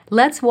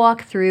Let's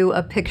walk through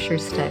a picture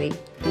study.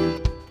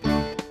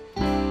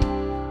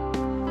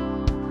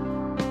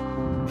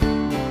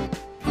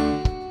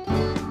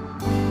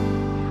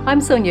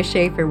 I'm Sonia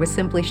Schaefer with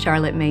Simply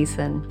Charlotte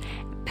Mason.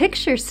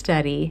 Picture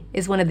study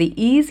is one of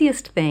the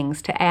easiest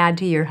things to add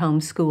to your home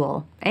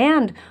school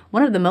and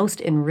one of the most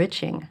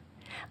enriching.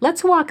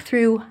 Let's walk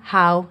through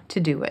how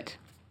to do it.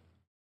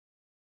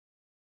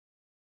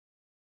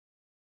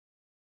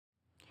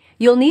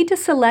 You'll need to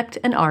select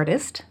an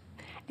artist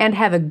and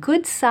have a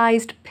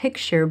good-sized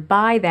picture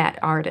by that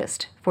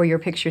artist for your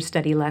picture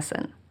study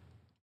lesson.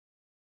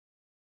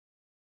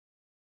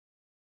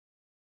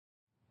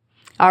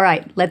 All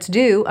right, let's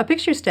do a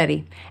picture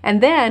study,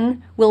 and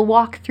then we'll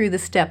walk through the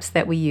steps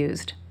that we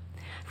used.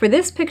 For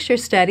this picture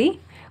study,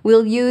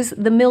 we'll use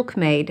The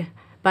Milkmaid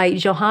by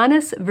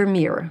Johannes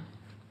Vermeer.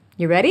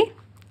 You ready?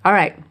 All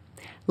right,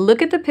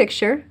 look at the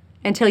picture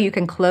until you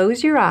can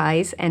close your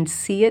eyes and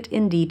see it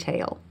in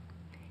detail.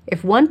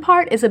 If one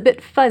part is a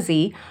bit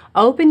fuzzy,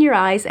 open your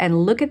eyes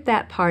and look at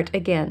that part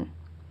again.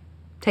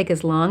 Take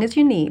as long as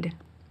you need.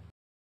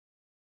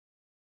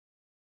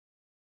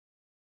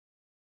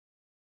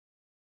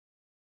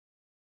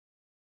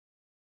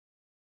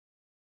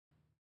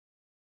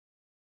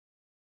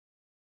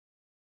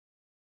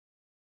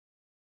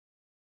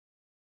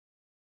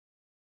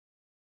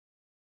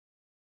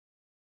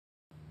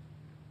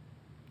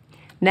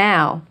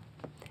 Now,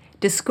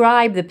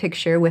 describe the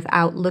picture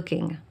without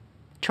looking.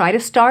 Try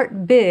to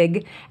start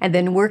big and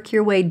then work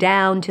your way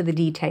down to the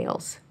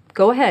details.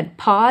 Go ahead,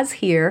 pause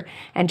here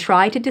and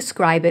try to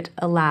describe it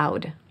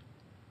aloud.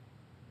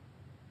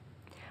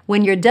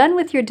 When you're done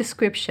with your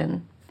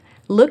description,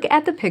 look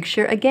at the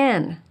picture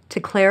again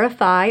to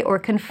clarify or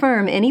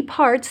confirm any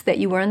parts that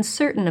you were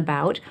uncertain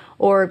about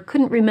or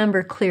couldn't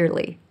remember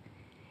clearly.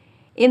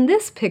 In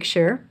this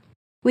picture,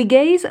 we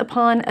gaze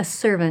upon a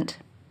servant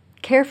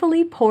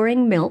carefully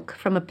pouring milk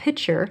from a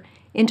pitcher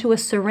into a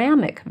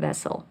ceramic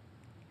vessel.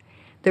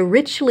 The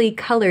richly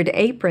colored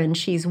apron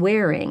she's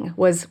wearing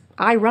was,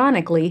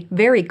 ironically,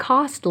 very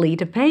costly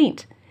to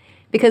paint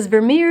because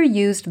Vermeer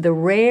used the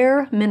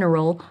rare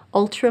mineral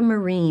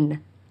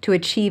ultramarine to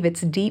achieve its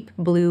deep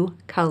blue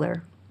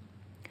color.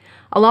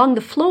 Along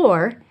the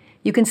floor,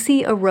 you can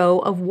see a row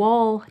of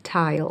wall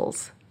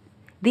tiles.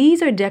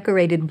 These are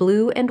decorated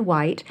blue and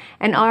white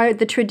and are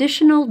the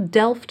traditional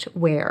Delft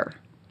ware,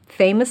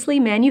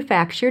 famously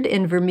manufactured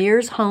in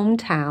Vermeer's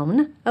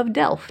hometown of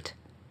Delft.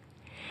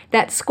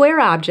 That square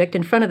object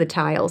in front of the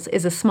tiles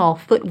is a small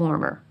foot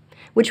warmer,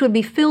 which would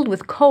be filled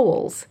with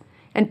coals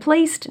and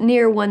placed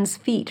near one's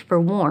feet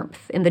for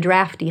warmth in the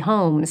drafty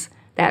homes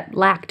that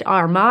lacked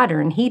our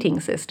modern heating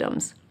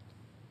systems.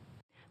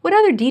 What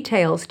other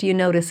details do you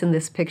notice in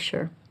this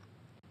picture?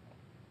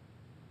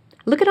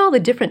 Look at all the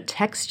different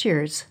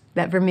textures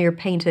that Vermeer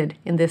painted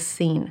in this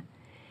scene.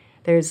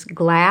 There's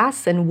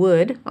glass and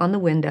wood on the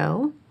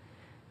window,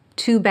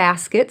 two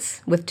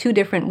baskets with two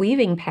different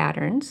weaving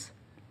patterns,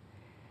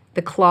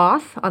 the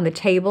cloth on the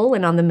table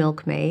and on the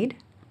milkmaid,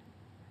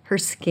 her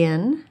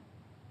skin,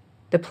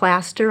 the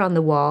plaster on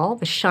the wall,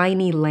 the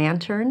shiny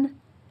lantern,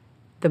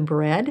 the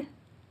bread.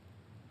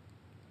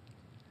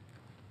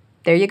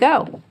 There you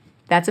go.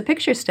 That's a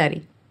picture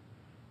study.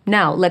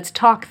 Now let's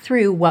talk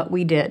through what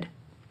we did.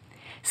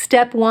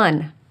 Step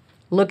 1,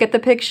 look at the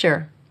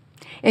picture.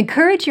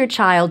 Encourage your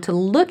child to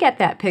look at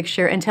that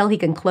picture until he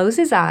can close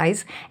his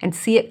eyes and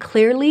see it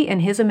clearly in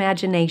his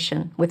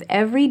imagination with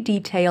every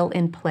detail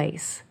in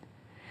place.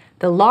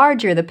 The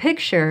larger the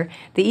picture,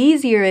 the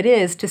easier it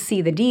is to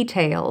see the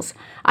details.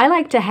 I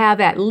like to have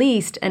at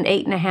least an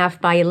 8.5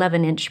 by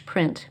 11 inch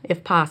print,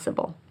 if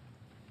possible.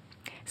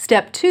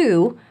 Step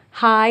 2,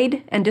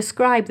 hide and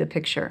describe the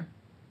picture.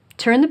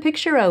 Turn the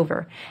picture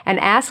over and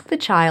ask the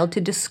child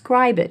to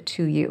describe it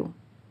to you.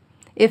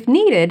 If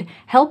needed,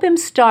 help him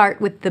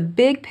start with the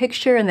big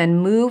picture and then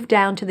move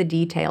down to the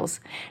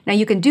details. Now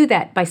you can do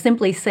that by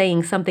simply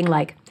saying something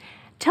like,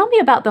 "Tell me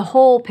about the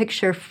whole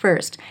picture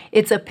first.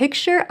 It's a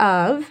picture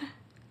of..."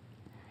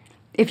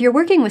 If you're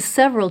working with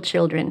several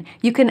children,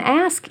 you can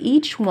ask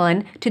each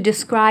one to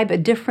describe a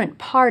different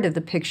part of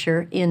the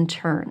picture in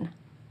turn.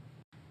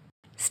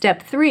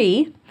 Step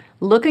 3,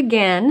 look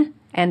again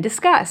and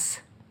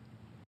discuss.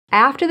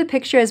 After the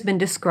picture has been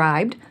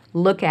described,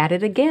 look at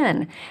it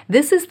again.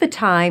 This is the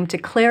time to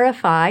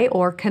clarify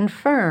or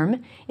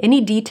confirm any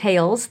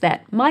details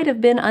that might have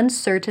been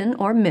uncertain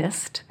or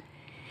missed.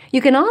 You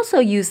can also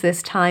use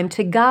this time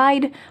to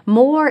guide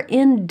more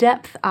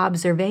in-depth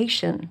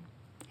observation,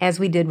 as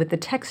we did with the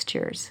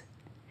textures,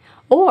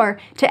 or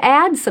to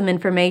add some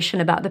information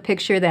about the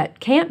picture that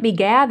can't be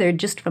gathered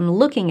just from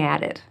looking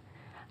at it,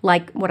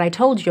 like what I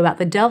told you about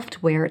the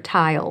Delft ware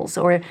tiles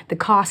or the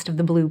cost of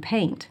the blue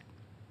paint.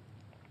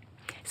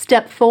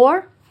 Step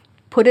 4,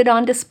 put it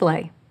on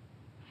display.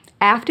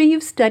 After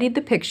you've studied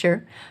the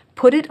picture,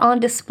 put it on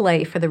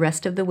display for the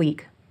rest of the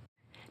week.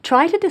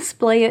 Try to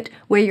display it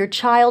where your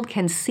child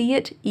can see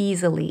it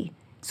easily,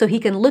 so he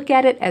can look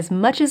at it as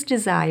much as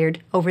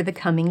desired over the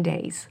coming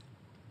days.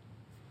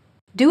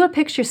 Do a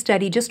picture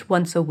study just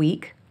once a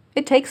week.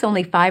 It takes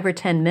only 5 or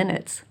 10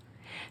 minutes.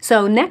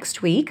 So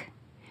next week,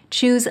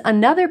 Choose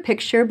another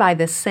picture by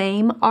the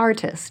same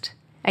artist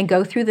and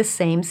go through the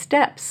same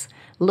steps.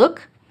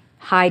 Look,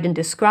 hide and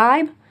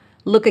describe,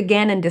 look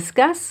again and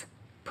discuss,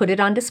 put it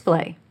on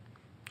display.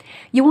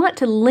 You want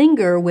to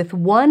linger with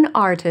one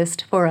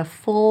artist for a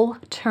full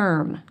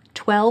term,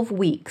 12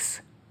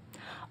 weeks.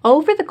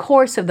 Over the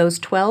course of those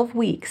 12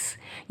 weeks,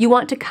 you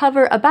want to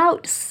cover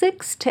about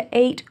 6 to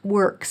 8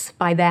 works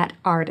by that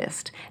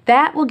artist.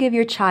 That will give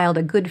your child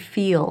a good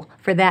feel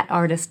for that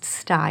artist's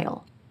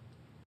style.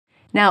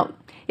 Now,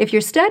 if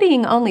you're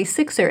studying only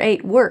 6 or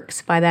 8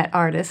 works by that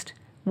artist,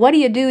 what do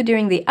you do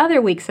during the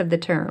other weeks of the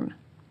term?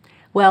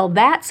 Well,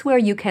 that's where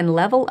you can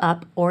level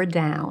up or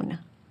down.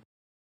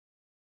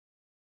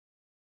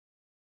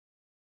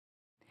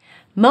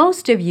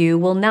 Most of you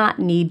will not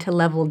need to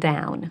level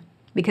down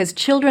because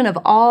children of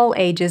all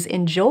ages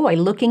enjoy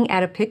looking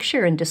at a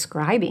picture and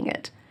describing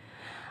it.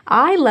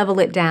 I level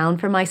it down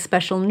for my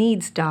special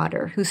needs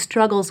daughter who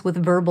struggles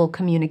with verbal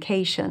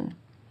communication.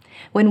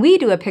 When we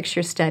do a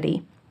picture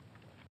study,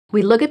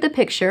 we look at the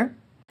picture,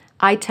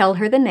 I tell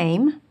her the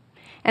name,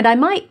 and I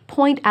might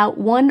point out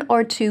 1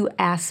 or 2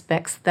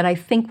 aspects that I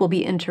think will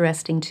be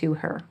interesting to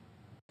her.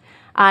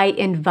 I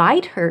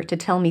invite her to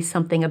tell me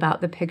something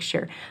about the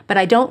picture, but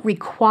I don't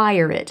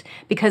require it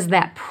because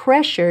that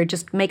pressure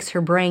just makes her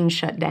brain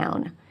shut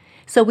down.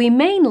 So we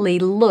mainly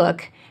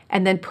look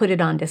and then put it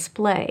on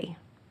display.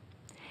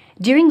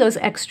 During those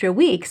extra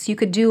weeks, you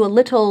could do a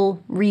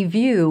little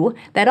review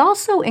that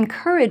also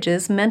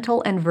encourages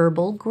mental and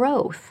verbal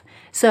growth.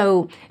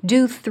 So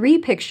do 3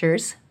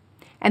 pictures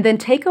and then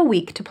take a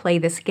week to play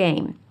this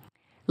game.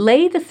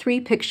 Lay the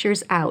 3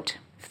 pictures out,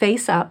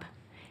 face up,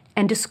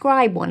 and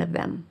describe one of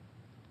them.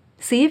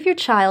 See if your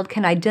child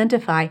can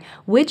identify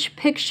which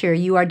picture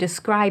you are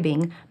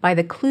describing by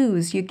the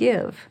clues you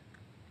give.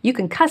 You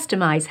can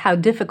customize how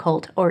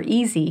difficult or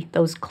easy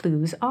those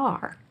clues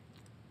are.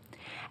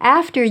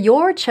 After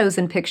your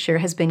chosen picture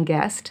has been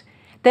guessed,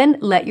 then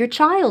let your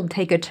child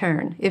take a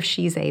turn if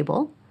she's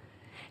able.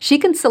 She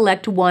can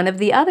select one of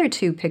the other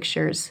 2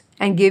 pictures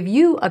and give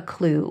you a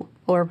clue,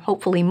 or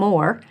hopefully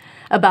more,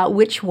 about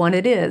which one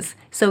it is,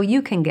 so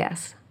you can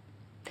guess.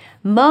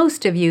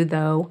 Most of you,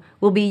 though,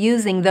 will be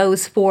using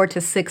those 4 to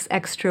 6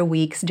 extra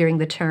weeks during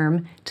the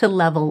term to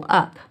level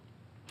up.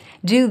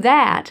 Do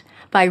that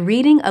by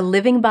reading a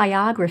living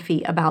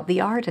biography about the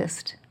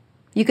artist.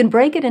 You can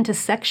break it into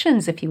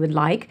sections if you would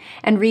like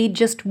and read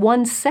just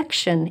 1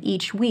 section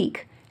each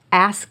week,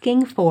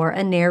 asking for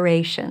a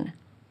narration.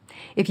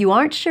 If you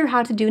aren't sure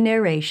how to do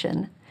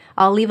narration,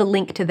 I'll leave a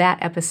link to that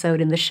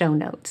episode in the show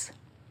notes.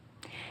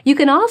 You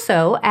can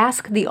also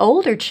ask the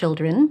older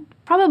children,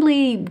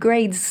 probably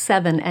grades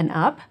 7 and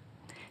up,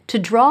 to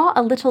draw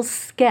a little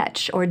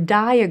sketch or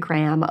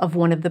diagram of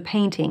one of the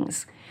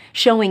paintings,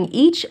 showing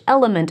each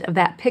element of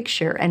that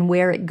picture and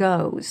where it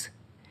goes.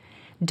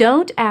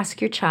 Don't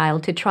ask your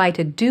child to try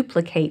to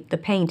duplicate the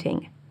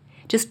painting.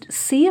 Just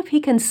see if he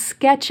can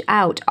sketch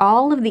out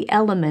all of the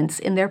elements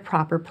in their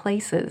proper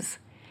places.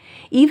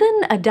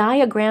 Even a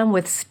diagram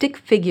with stick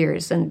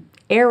figures and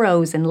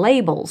arrows and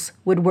labels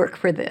would work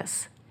for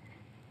this.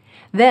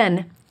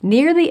 Then,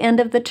 near the end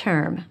of the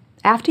term,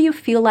 after you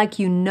feel like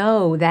you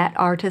know that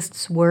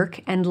artist's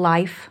work and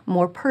life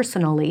more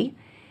personally,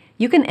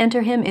 you can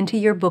enter him into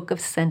your Book of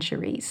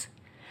Centuries.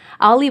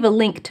 I'll leave a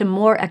link to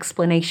more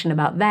explanation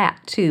about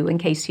that, too, in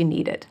case you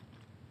need it.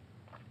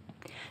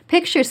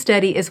 Picture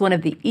study is one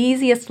of the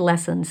easiest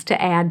lessons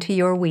to add to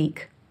your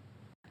week.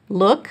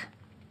 Look,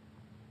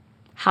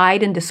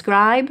 hide and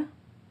describe,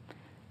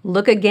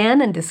 look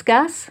again and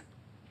discuss,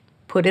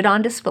 put it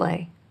on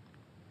display.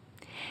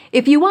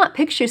 If you want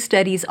picture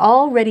studies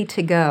all ready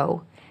to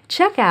go,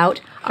 check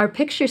out our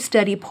picture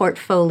study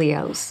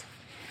portfolios.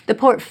 The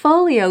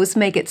portfolios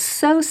make it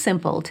so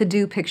simple to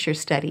do picture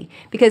study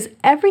because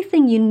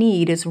everything you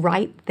need is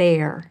right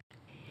there.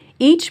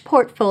 Each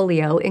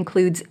portfolio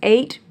includes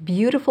 8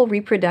 beautiful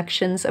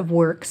reproductions of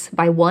works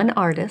by one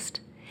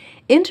artist,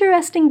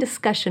 interesting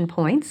discussion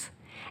points,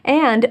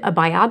 and a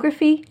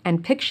biography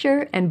and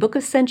picture and Book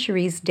of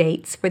Centuries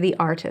dates for the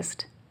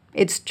artist.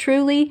 It's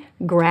truly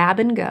grab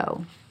and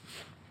go.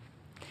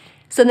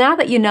 So now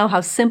that you know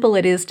how simple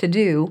it is to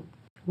do,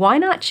 why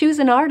not choose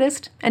an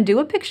artist and do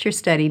a picture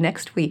study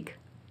next week?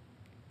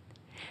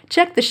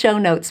 Check the show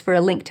notes for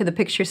a link to the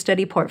picture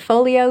study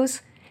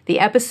portfolios, the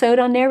episode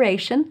on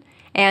narration,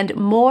 and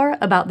more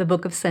about the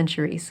Book of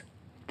Centuries.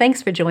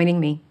 Thanks for joining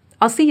me.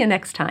 I'll see you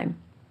next time.